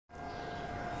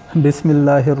بسم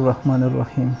الله الرحمن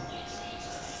الرحیم.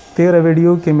 تیره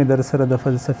ویډیو کې مې در سره د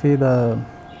فلسفې د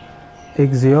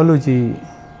ایکزیولوژي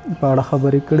په اړه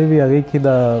خبرې کړې وې. هغې کې د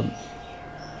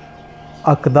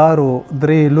اقدارو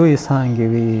درې لویې څانګې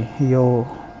وې، یو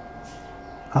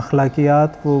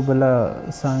اخلاقیات و، بله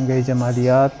څانګه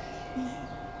جمالیات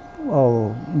او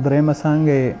درېیمه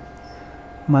څانګه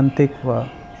منطق وه.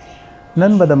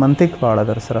 نن به د منطق په اړه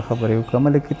در سره خبرې وکړم،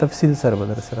 لکه تفصیل سره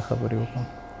به در سره خبرې وکړم.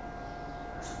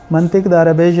 منطق د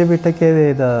عربی ژبې ټکی دی،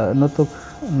 د نطق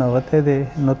نه وتی دی.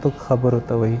 نطق خبرو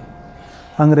ته وایي.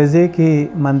 انګریزي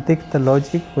کې منطق ته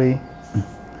لاجیک وایي.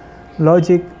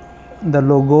 لاجیک د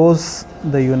لوګوس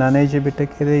د یوناني ژبې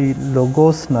ټکی دی،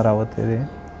 لوګوس نه راوتی دی.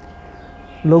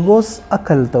 لوګوس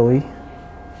عقل ته وایي.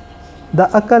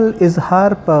 د عقل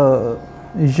اظهار په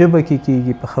ژبه کې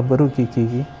کیږي، په خبرو کې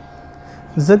کیږي،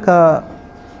 ځکه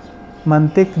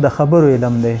منطق د خبرو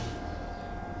علم دی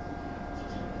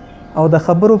او د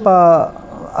خبرو په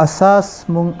اساس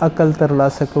مونږ عقل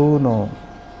ترلاسه کوو. نو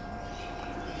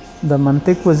د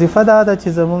منطق وظیفه دا ده چې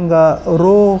زمونږ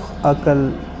روغ عقل،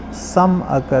 سم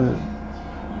عقل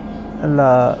له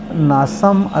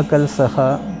ناسم عقل څخه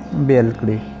بیل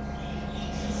کړي.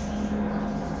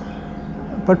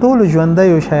 په ټولو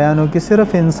ژوندیو شیانو کې صرف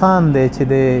انسان دی چې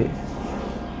د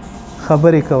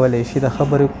خبرې کولی شي، د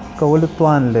خبرې کولو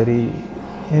توان لري.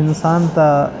 انسان ته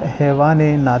حیوان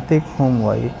ناطق هم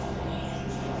وایي.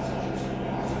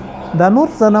 دا نور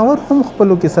ځناور هم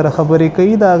خپلو کې سره خبرې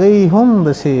کوي، د هغې هم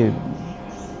داسې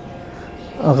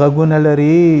غږونه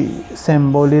لري،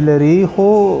 سمبولي لري، خو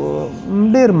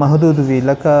ډېر محدود وي.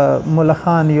 لکه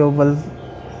ملخان یو بل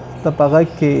ته په غږ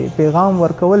کې پیغام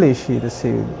ورکولی شي،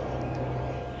 داسې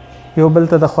یو بل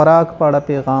ته د خوراک په اړه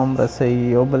پیغام رسوي،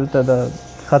 یو بل ته د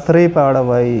خطرې په اړه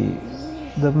وایي،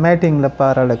 د میټینګ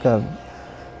لپاره لکه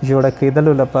جوړه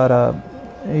کېدلو لپاره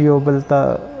یو بل ته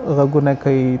غږونه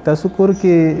کوي. تاسو کور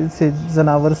کې چې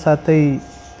ځناور ساتئ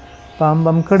پام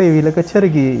بم کړی وي، لکه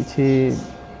چرګې چې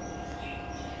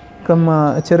کوم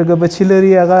چرګه بچي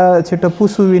لري، هغه چې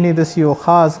ټپوس وویني داسې یو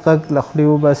خاص غږ له خولې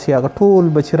وباسي، هغه ټول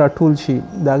بچي راټول شي،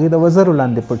 د هغې د وزرو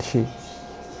لاندې پټ شي.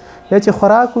 یا چې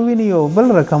خوراک وویني یو بل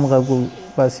رقم غږ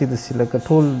وباسي، داسې لکه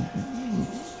ټول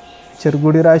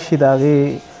چرګوړي راشي، د هغې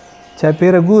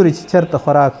چاپېره ګوري چې چېرته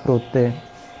خوراک پروت دی.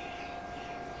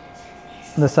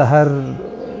 د سحر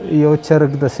یو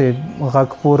چرګ داسې غږ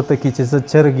پورته کړي چې زه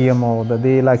چرګ یم او د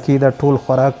دې علاقې د ټول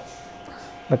خوراک،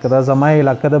 لکه دا زما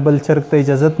علاقه د بل چرګ ته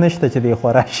اجازت نشته چې دی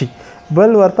خورا شي،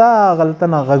 بل ورته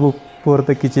غلطنه غږ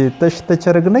پورته کړي چې تش ته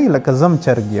چرګ نه یې، لکه زم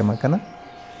چرګ یم که نه.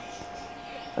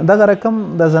 دغه رقم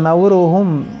د ځناورو هم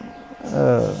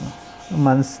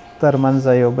تر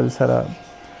منځه یو بل سره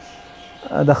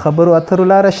د خبرو اترو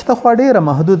لاره شته، خو ډېره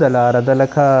محدوده لاره ده.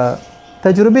 لکه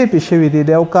تجربې پې شوي دي، د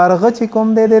یو کارغه چې کوم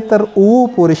دی تر 7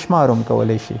 پورې شمار هم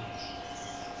کولی شي.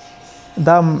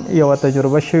 دا یوه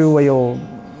تجربه شوې وه، یو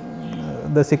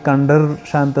داسې کنډر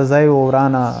شانته ځای و،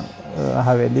 ورانه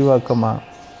حویلي وه کومه،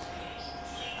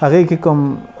 هغې کې کوم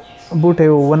بوټی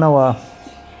ونه وه،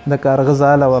 د کارغه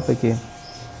ځاله وه پکې.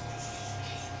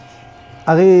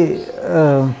 هغې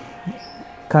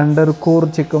کنډر کور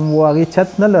چې کوم و، هغې چت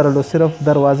نه لرلو، صرف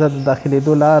دروازه د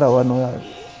داخلېدو لاره وه. نو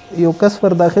یو کس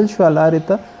ور داخل شو لارې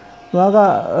ته، نو هغه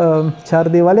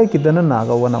چاردیوالۍ کې دننه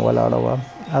هغه ونه ولاړه وه.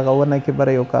 هغه ونه کې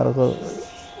بره یو کارغه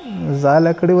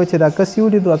ځاله کړې وه چې دا کس یې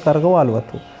ولید، کارغه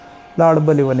والوتو، لاړ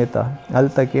بلې ونې ته،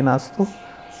 هلته کېناستو.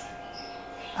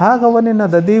 هغه ونې نه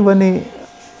د دې ونې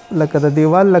لکه د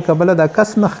دیوال لکه بله دا کس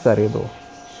نه ښکارېدو،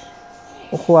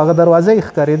 خو هغه دروازه یې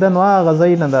ښکارېده. نو هغه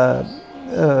ځای نه د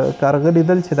کارغه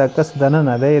لیدل چې دا کس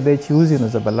دننه دی چې وځي، نو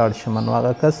زه به لاړ شم. نو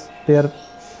هغه کس ډېر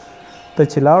ته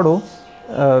چې لاړو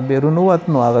بیرون ووت،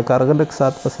 نو هغه کارغه لږ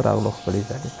ساعت پس راغلو خپلې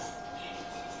ځالې ته.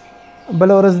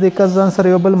 بله ورځ دې کس ځان سره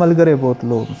یو بل ملګری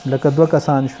بوتلو، لکه 2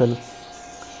 کسان شول.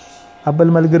 بل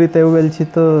ملګري ته یې وویل چې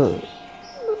ته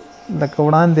لکه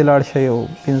وړاندې لاړ شئ او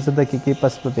 15 دقیقې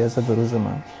پس به بیا زه دروځم.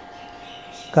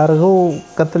 کارغه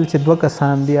کتل چې 2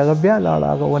 کسان دي، هغه بیا لاړ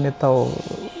هغه ونې ته،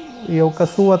 یو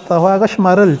کس ووته، هغه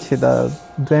شمارل چې د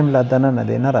دویم لا دننه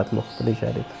دی، نه راتلو خپلې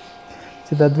ځالې ته.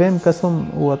 چې د دویم کس هم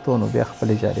ووتو، نو بیا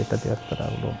خپلې جارې ته بېرته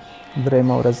راغلو.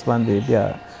 درېیمه ورځ باندې بیا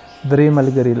 3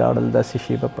 ملګري لاړل، داسې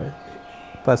شیبه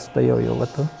پس په یو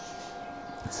وته،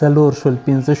 4 شول،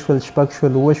 5 شول، 6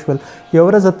 شول، 7 شول، یو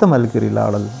ورځ 8 ملګري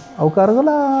لاړل. او کارغه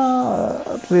لا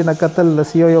ترېنه کتل،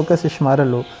 داسې یو کس یې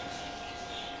شمارلو.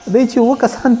 دی چې 7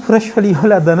 کسان پوره شول، یو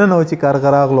لا دننه و چې کارغه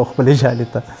راغلو خپلې ژالې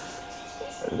ته.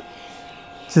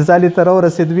 چې ځالې ته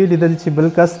راورسېد، ویې لیدل چې بل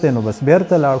کس دی، نو بس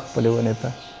بېرته لاړ خپلې ونې ته.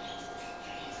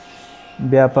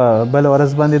 بیا په بل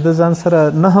ورځ باندې د ځان سره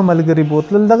 9 ملګري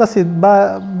بوتلل. دغسې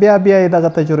بیا یې دغه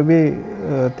تجربې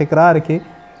تکرار کړي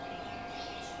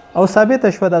او ثابته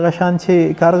شوه دغه شان چې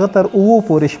کارغه تر 9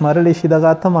 پورې شمارلی شي دغه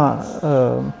اتمه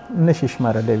نشي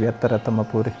شمارلی بیا تر اتمه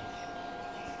پورې.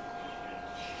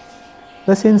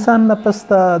 داسې انسان نه پس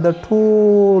ته د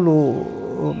ټولو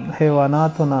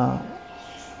حیواناتو نه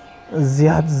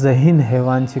زیات ذهین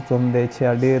حیوان چې کوم دی چې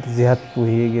ډېر زیات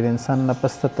پوهېږي د انسان نه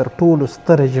پس ته تر ټولو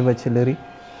ستره ژبه چې لري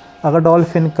هغه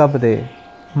ډالفین کب دی،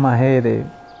 ماهی دی،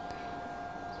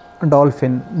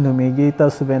 ډالفین نومیږي.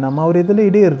 تاسو به یې نام اورېدلی،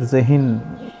 ډېر ذهین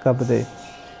کب دی.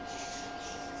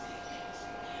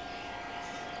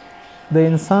 د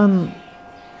انسان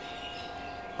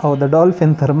او د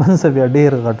ډالفین ترمنځ بیا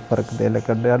ډېر غټ فرق دی.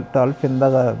 لکه ډالفین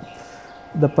دغه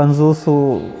د 500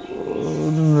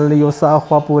 یو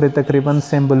ساخوا پورې تقریبا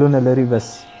سیمبلونه لري. بس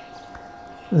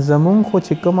زمونږ خو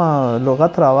چې کومه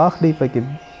لغت راواخلي پکې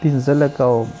 15 لکه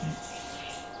او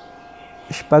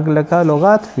 6 لکه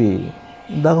لغات وي.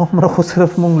 دغه عمره خو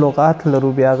صرف مونږ لغات لرو،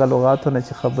 بیا هغه لغاتو نه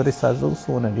چې خبرې سازو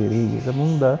څونه ډېرېږي.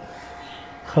 زمونږ د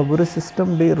خبرو سیستم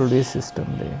ډېر لوی سیستم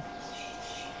دی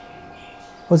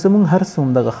او زمونږ هر څه هم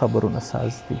دغه خبرونه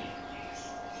ساز دي.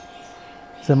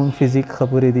 زمونږ فزیک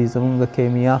خبرې دي، زمونږ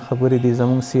کیمیا خبرې دي،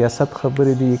 زمونږ سیاست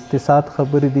خبرې دي، اقتصاد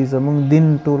خبرې دي، زمونږ دین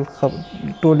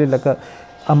ټولې لکه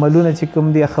عملونه چې کوم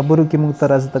دي خبرو کې مونږ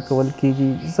ته زده کول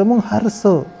کېږي. زمونږ هر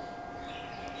څه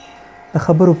د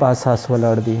خبرو په اساس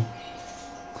ولاړ دي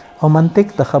او منطق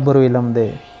د خبرو علم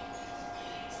دی.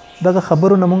 دغه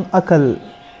خبرو نه مونږ عقل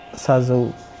سازو.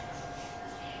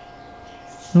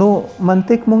 نو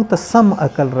منطق مونږ ته سم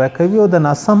عقل راکوي او د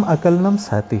ناسم عقل نه هم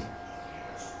ساتي.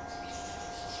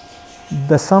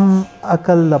 د سم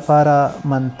عقل لپاره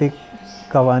منطق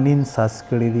قوانین ساز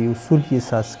کړي دي، اصول یې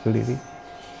ساز کړي دي.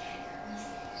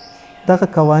 دغه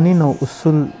قوانین او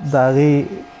اصول د هغې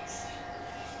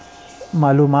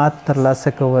معلومات ترلاسه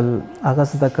کول، هغه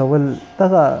زده کول،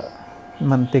 دغه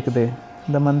منطق دی.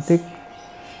 د منطق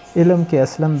علم کې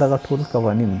اصلا دغه ټول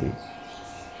قوانین دي.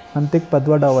 منطق په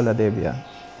 2 ډوله دی. بیا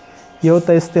یو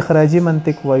ته استخراجي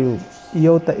منطق وایو،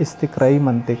 یو ته استقرایي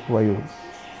منطق وایو.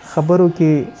 خبرو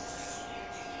کې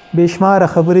بېشماره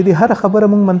خبرې دي، هر خبره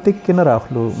مونږ منطق کې نه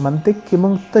راخلو. منطق کې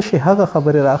مونږ تشې هغه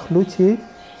خبرې راخلو چې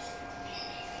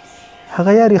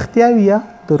هغه یا رښتیا وي یا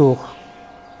دروغ.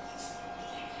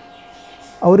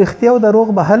 او رښتیا او دروغ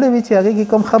به هله وي چې هغې کې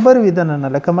کوم خبر وي دننه.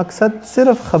 لکه مقصد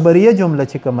صرف خبریه جمله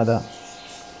چې کومه ده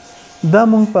دا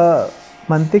مونږ په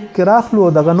منطق کې راخلو،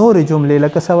 دغه نورې جملې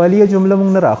لکه سوالیه جمله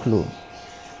مونږ نه راخلو.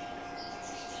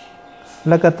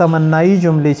 لکه تمنایي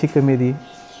جملې چې کومې دي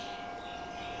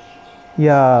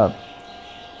یا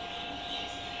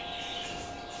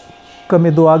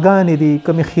کومې دعاګانې دي،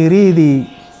 کومې خیرې دي،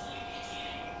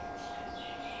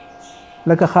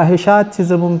 لکه خواهشات چې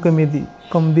زمونږ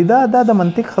کوم دي، دا د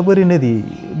منطق خبرې نه دي.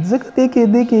 ځکه دې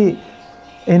کې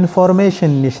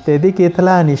انفارمیشن نشته، دې کې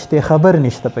اطلاع نشته، خبر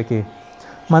نشته پکې.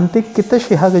 منطق کې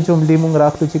تشې هغه جملې مونږ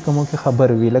راخلو چې کومو کې خبر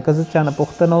وي. لکه زه چا نه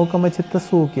پوښتنه وکړم چې ته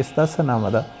څوک یې، ستا څه نامه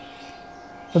ده؟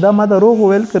 دا ما دروغ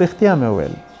وویل که رښتیا مې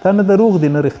وویل؟ تا نه دروغ دي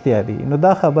نه رښتیا دي. نو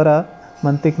دا خبره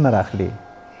منطق نه راخلي.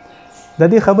 د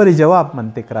دې خبرې جواب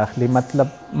منطق راخلي. مطلب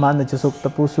ما نه چې څوک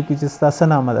تپوس وکړي چې ستا څه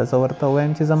نامه ده، زه ورته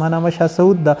ووایم چې زما نامه شاه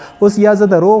سعود ده. اوس یا زه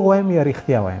دروغ وایم یا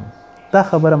رښتیا وایم، دا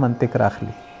خبره منطق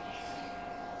راخلي.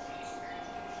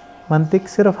 منطق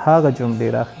صرف هغه جملې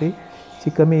راخلي چې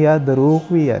کومې یا دروغ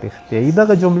وي یا رښتیا.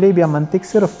 دغه جملې بیا منطق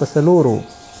صرف په 4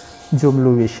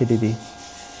 جملو ویشلي دي.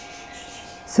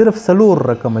 صرف 4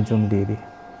 رقمه جملې دي.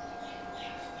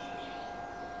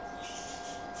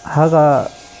 هغه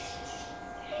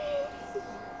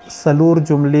 4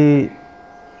 جملې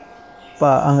په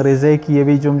انګریزۍ کې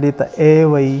یوې جملې ته ای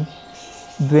وایي،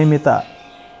 دویمې ته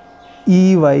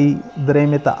ای وایي،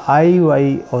 درېمې ته آی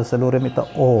وایي او څلورمې ته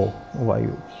او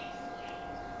وایو.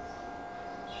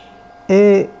 ای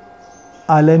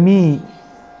عالمي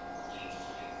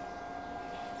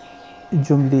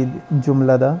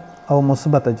جمله ده او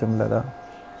مثبته جمله ده.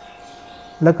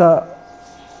 لکه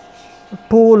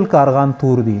ټول کارغان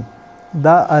تور دي،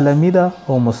 دا عالمي ده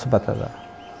او مثبته ده.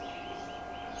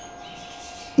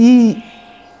 ای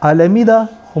عالمي ده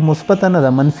خو مثبته نه ده،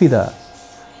 منفي ده.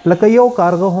 لکه یو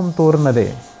کارغه هم تور نه دی.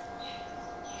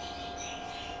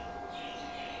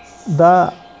 دا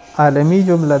عالمي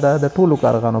جمله ده، د ټولو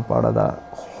کارغانو په اړه ده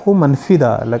خو منفي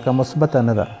ده، لکه مثبته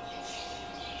نه ده.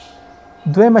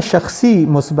 دویمه شخصي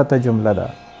مثبته جمله ده.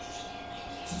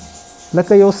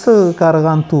 لکه یو څه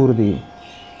کارغان تور دي.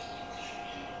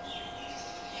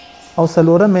 او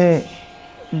څلورمې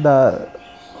د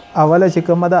اوله چې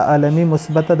کومه ده عالمي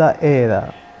مثبته ده، ای ده.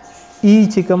 ای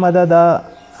چې کومه ده دا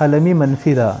عالمي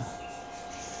منفي ده.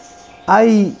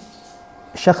 آی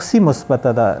شخصي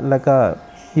مثبته ده، لکه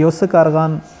یو څه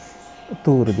کارغان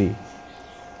تور دي.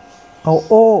 او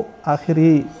او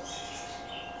آخري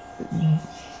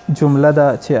جمله ده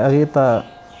چې هغې ته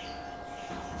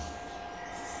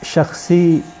شخصي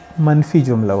منفي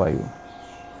جمله وایو.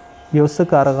 یو څه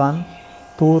کارغان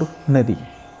تور نه دي.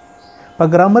 په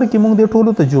ګرامر کې موږ دې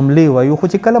ټولو ته جملې وایو، خو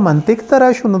چې کله منطق ته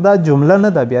راشو نو دا جمله نه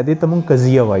ده، بیا دې ته موږ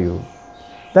قضیه وایو.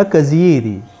 دا قضیې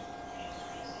دي.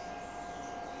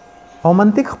 او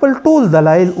منطق خپل ټول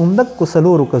دلایل عمدک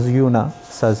څلورو قضیو نه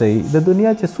سازوي. د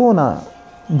دنیا چې څونه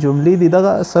جملې دي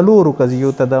دغه څلورو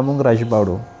قضیو ته دا موږ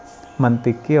راژباړو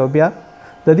منطق کې، او بیا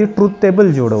د دې ټروت ټیبل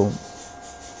جوړو.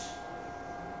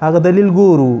 هغه دلیل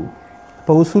ګورو،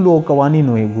 په اصولو او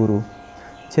قوانینو یې ګورو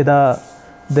چې دا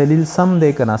دلیل سم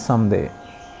دی که ناسم دی.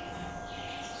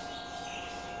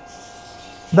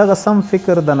 دغه سم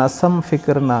فکر د ناسم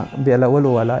فکر نه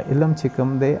بیلولو والا علم چې کوم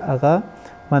دی هغه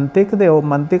منطق دی، او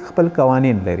منطق خپل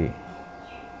قوانین لري.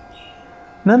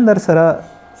 نن در سره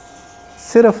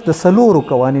صرف د څلورو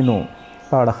قوانینو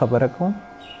په اړه خبره کوم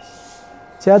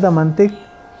چې د منطق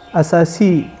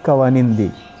اساسي قوانین دي.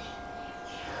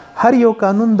 هر یو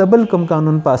قانون د بل کوم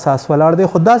قانون په اساس ولاړ دی،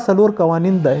 خو دا څلور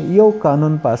قوانین د یو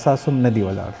قانون په اساس هم نه دی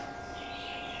ولاړ.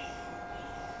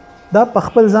 دا په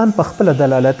خپل ځان په خپله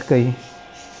دلالت کوي.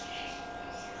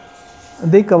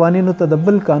 دې قوانینو ته د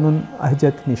بل قانون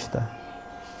حاجت نشته.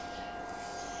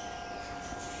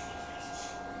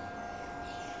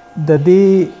 د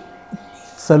دې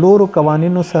څلورو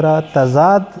قوانینو سره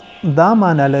تضاد دا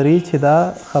معنی لري چې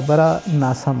دا خبره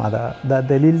ناسمه ده، دا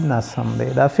دلیل ناسم دی،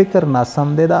 دا فکر ناسم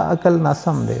دی، دا عقل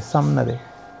ناسم دی، سم نه دی.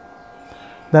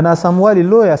 د ناسموالي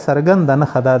لویه څرګنده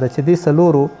نښه دا ده چې دې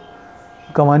څلورو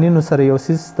قوانینو سره یو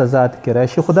څیز تضاد کې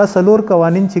راشي. خو دا څلور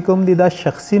قوانین چې کوم دي دا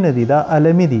شخصي نه دي، دا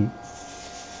عالمي دي.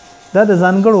 دا د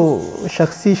ځانګړو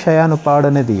شخصي شیانو په اړه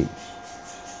نه دي،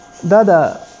 دا د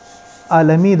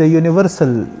عالمي د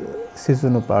یونیورسل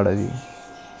څیزونو په اړه دي.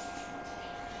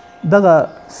 دغه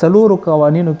څلورو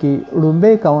قوانینو کې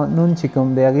لومبی قانون چې کوم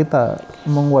دی هغې ته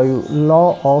موږ وایو لا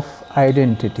آف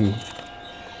آیډنټیټي.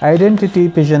 آیډنټیټي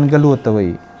پیژنګلو ته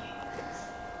وایي.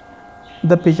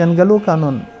 د پیژنګلو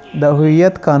قانون، د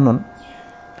هویت قانون،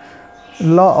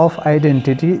 لا آف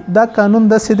آیډنټیټي، دا قانون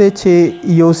داسې دی چې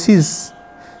یو څیز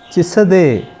چې څه دی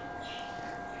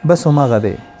بس هماغه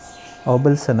دی او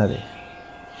بل څه نه دی.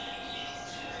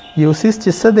 یو څیز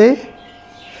چې څه دی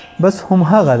بس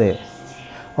هماغه دی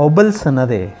او بل څه نه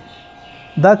دی.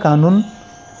 دا قانون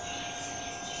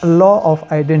لا آف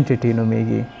آیډنټیټي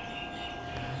نومیږي.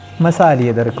 مثال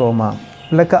یې درکوم،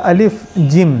 لکه الف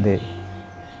جیم دی.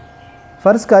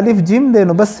 فرض که الف جیم دی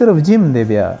نو بس صرف جیم دی،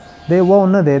 بیا دی واو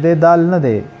نه دی، دی دال نه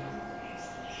دی،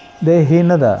 دی هی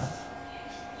نه ده،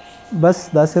 بس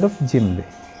دا صرف جیم دی.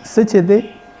 څه چې دی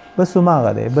بس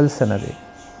هماغه دی، بل څه نه دی.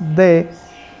 دی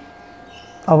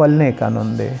اولنی قانون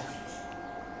دی.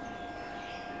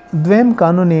 دویم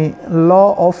قانون لا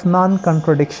آف نان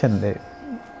کنټرډکشن دی.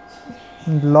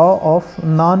 لا آف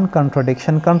نان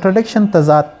کنټرډکشن، کنټرډکشن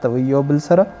تضاد ته وایي، یو بل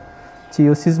سره چې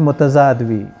یو څیز متضاد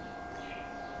وي.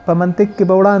 په منطق کې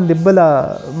به وړاندې بله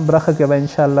برخه کې به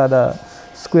انشاءالله د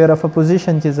سکویر اف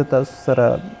اپوزیشن چې زه تاسو سره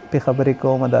پې خبرې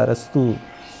کوم د ارسطو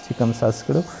چې کوم ساس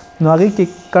کړو نو هغې کې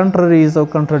کنټرریز او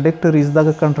کنټرډکټریز،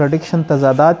 دغه کنټرډکشن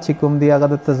تضادات چې کوم دي هغه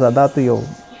د تضاداتو یو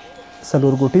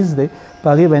څلور ګوټیز دی، په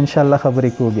هغې به انشاءالله خبرې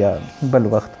کوو بیا بل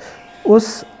وخت. اوس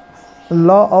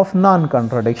لا آف نان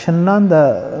کنټرډکشن، نان د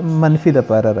منفي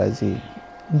دپاره راځي.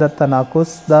 د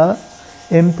تناقض د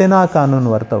امتناع قانون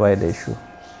ورته ویلی شو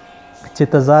چې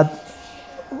تضاد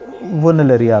ونه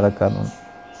لري هغه قانون.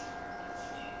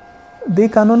 دې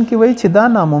قانون کې وایي چې دا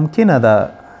ناممکنه ده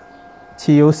چې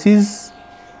یو څیز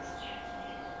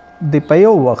د په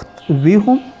یو وخت وي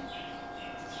هم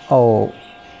او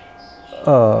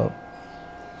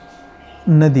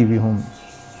نه دی وي هم.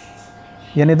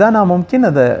 یعنی دا ناممکنه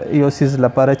ده یو څیز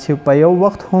لپاره چې په یو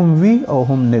وخت هم وي او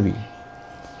هم نه وي.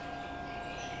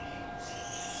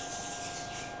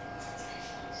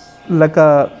 لکه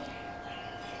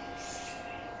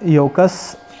یو کس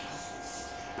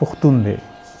پښتون دی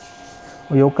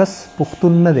او یو کس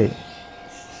پښتون نه دی،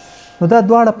 نو دا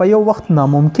دواړه په یو وخت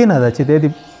ناممکنه ده چې د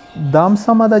دام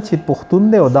سمه ده چې پښتون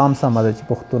دی او دام سمه ده چې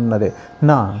پښتون نه دی.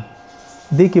 نه،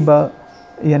 دې کې به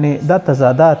یعنی دا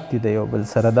تضادات دي د یو بل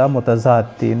سره، دا متضاد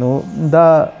دي. نو دا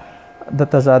د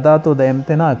تضاداتو د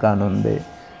امتناع قانون دی،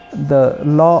 د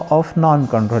لا آف نان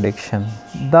کنټرډکشن.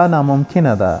 دا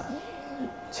ناممکنه ده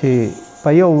چې په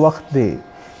یو وخت دی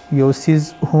یو څیز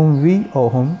هم وي او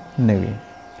هم نه وي.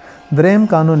 دریم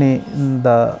قانون د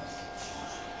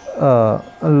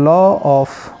law of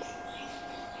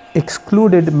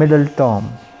excluded middle term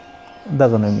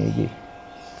دغه نومیږي.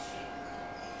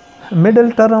 میډل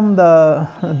ټرم د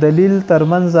دلیل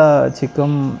ترمنځ چې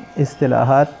کوم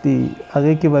اصطلاحات دي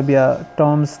هغې کې به بیا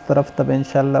ټرمز طرف ته به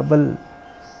انشاءالله بل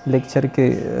لیکچر کې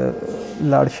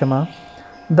لاړ شم.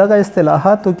 دغه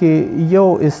اصطلاحاتو کې یو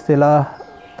اصطلاح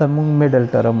ته موږ میډل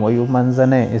ټرم وایو،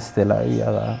 منځنی اصطلاح وي.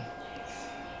 هغه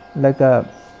لکه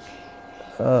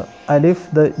الف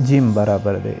د جیم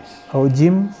برابر دی او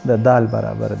جیم د دال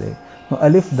برابر دی، نو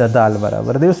الف د دال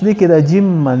برابر دی. اوس دې کې د جیم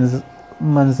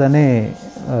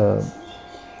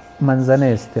منځنی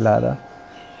اصطلاح ده.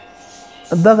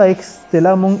 دغه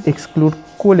اصطلاح مونږ ایکسکلوډ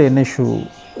کولی نه شو.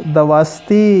 د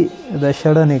واسطې د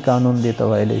شړنې قانون دې ته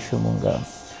ویلی شو مونږ.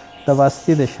 د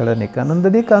واسطې د شړنې قانون، د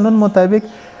دې قانون مطابق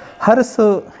هر څه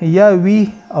یا وي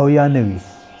او یا نه وي.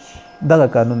 دغه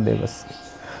قانون دی بس.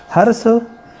 هر څه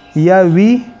یا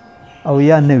وي او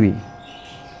یا نه وي.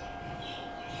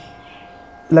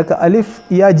 لکه الف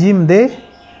یا جیم دی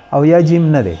او یا جیم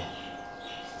نه دی.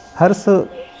 هر څه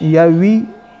یا وي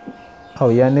او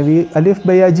یا نه وي. الف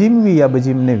به یا جیم وي یا به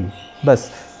جیم نه وي بس.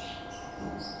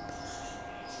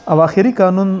 او آخري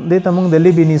قانون دې ته موږ د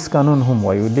لیبنیز قانون هم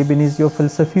وایو. لیبنیز یو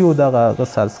فلسفي و، دغه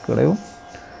ساز کړی و.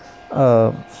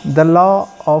 The law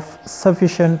of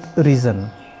sufficient reason.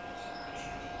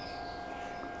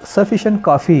 sufficient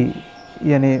کافي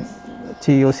یعنی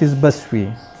چې یو څیز بس وي.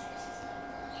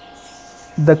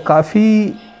 د کافي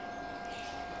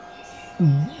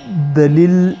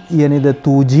دلیل یعنی د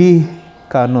توجیه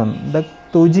قانون، د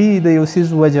توجیه د یو څیز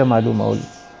وجه معلومول.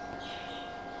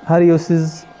 هر یو څیز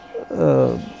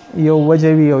یو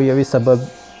وجه وي او یوې سبب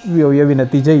وي او یوې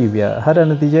نتیجه وي. بیا هره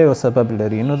نتیجه یو سبب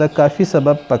لري، نو د کافي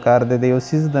سبب پکار دی د یو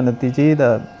څیز د نتیجې د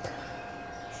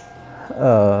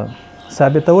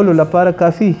ثابتولو لپاره.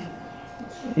 کافي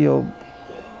یو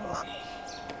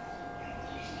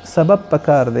سبب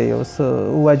پکار دی، یو څه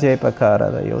وجه پکار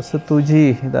ده، یو څه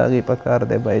توجیه د هغې پکار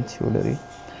دی باید چې ولري.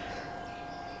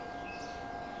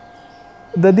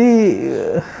 د دې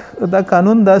دا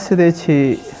قانون داسې دی چې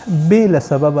بې له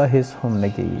سببه هیڅ هم نه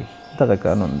کېږي. دغه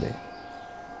قانون دی.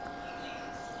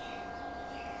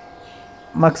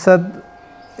 مقصد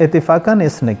اتفاقاً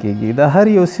هیڅ نه کېږي. د هر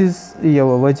یو څیز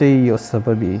یوه وجه یو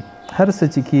سبب وي. هر څه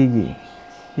چې کېږي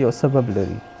یو سبب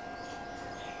لري.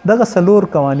 دغه څلور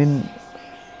قوانین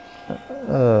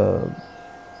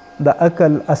د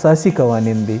عقل اساسي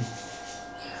قوانین دي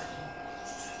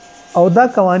او دا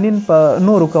قوانین په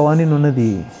نورو قوانینو نه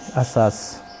دي اساس.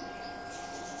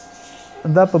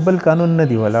 دا په بل قانون نه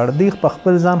دی ولاړ. دی په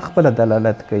خپل ځان خپله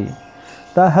دلالت کوي.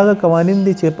 دا هغه قوانین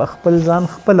دي چې په خپل ځان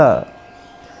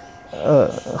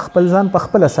په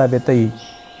خپله ثابتوي.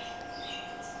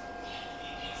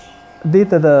 دې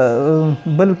ته د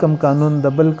بل کم قانون، د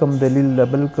بل کم دلیل، د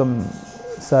بل کم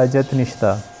حاجت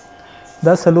نشته.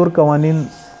 دا څلور قوانین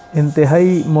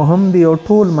انتهایی مهم دي او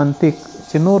ټول منطق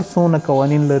چې نور څونه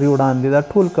قوانین لري وړاندې، دا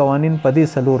ټول قوانین په دې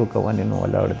څلورو قوانینو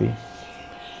ولاړ دي.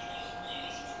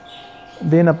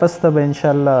 دې نه پس ته به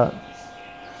انشاءالله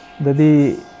د دې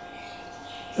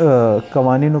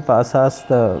قوانینو په اساس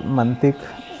د منطق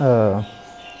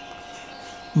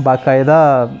باقاعده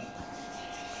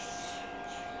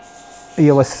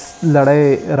یوه لړۍ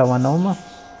روانوم.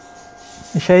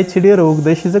 شاید چې ډېر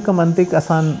اوږده شي ځکه منطق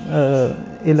اسان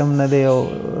علم نه دی او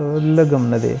لږ هم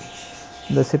نه دی.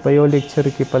 داسې په یو لیکچر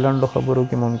کې په لنډو خبرو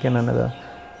کې ممکنه نه ده.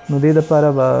 نو دې دپاره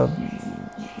به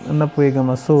نه پوهېږم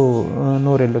څو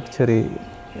نورې لیکچرې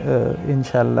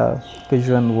انشاءالله که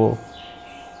ژوند و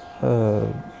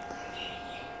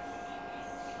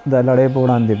دا لړۍ به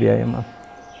وړاندې بیایم.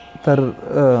 تر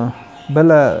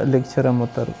بله لیکچره مو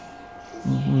تر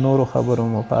نورو خبرو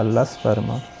مو په الله سپارم.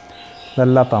 د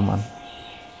الله په امان.